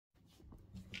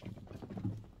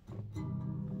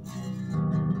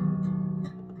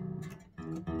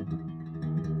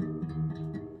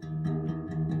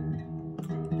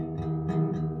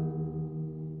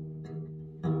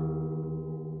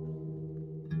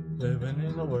Living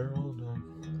in a world of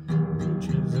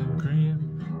peaches and cream.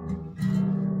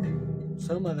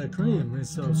 Some of the cream is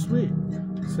so sweet,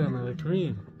 some of the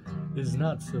cream is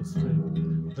not so sweet.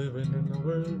 Living in a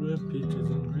world with peaches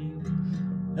and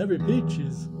cream. Every peach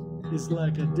is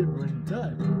like a different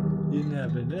type. You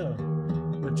never know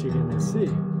what you're gonna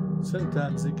see.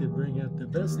 Sometimes it could bring out the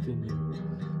best in you.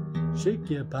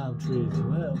 Shake your palm trees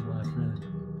well, my friend,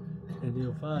 and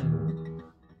you'll find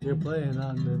you're playing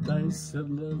on the dice of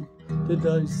love, the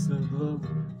dice of love,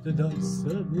 the dice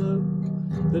of love,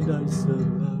 the dice of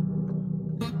love.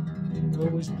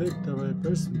 Always pick the right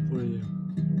person for you.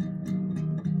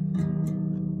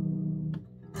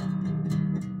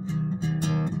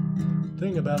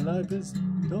 Thing about life is,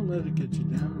 don't let it get you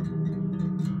down.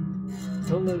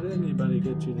 Don't let anybody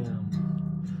get you down.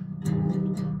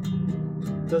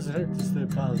 Doesn't hurt to stay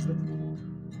positive.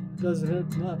 Doesn't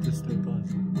hurt not to stay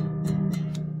positive.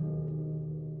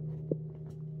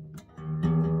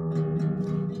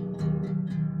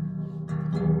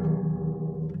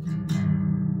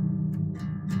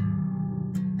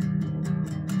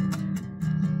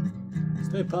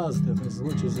 Stay positive as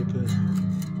much as you could.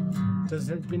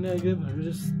 Doesn't hurt to be negative, or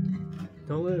just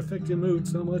don't let it affect your mood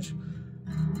so much.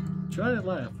 Try to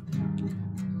laugh.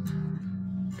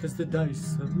 Because the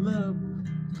dice of love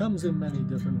comes in many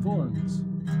different forms.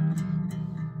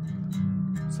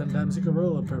 Sometimes you can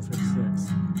roll a perfect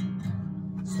 6.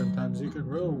 Sometimes you could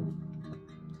roll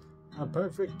a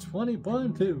perfect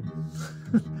 20.2.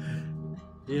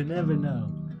 You never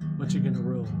know what you're going to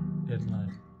roll in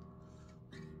life.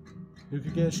 You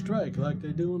could get a strike like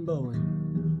they do in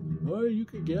bowling, or you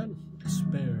could get a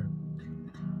spare.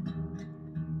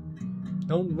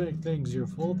 Don't make things your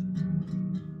fault.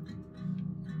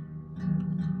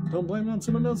 Don't blame it on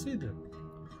someone else either.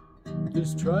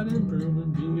 Just try to improve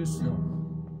and be yourself.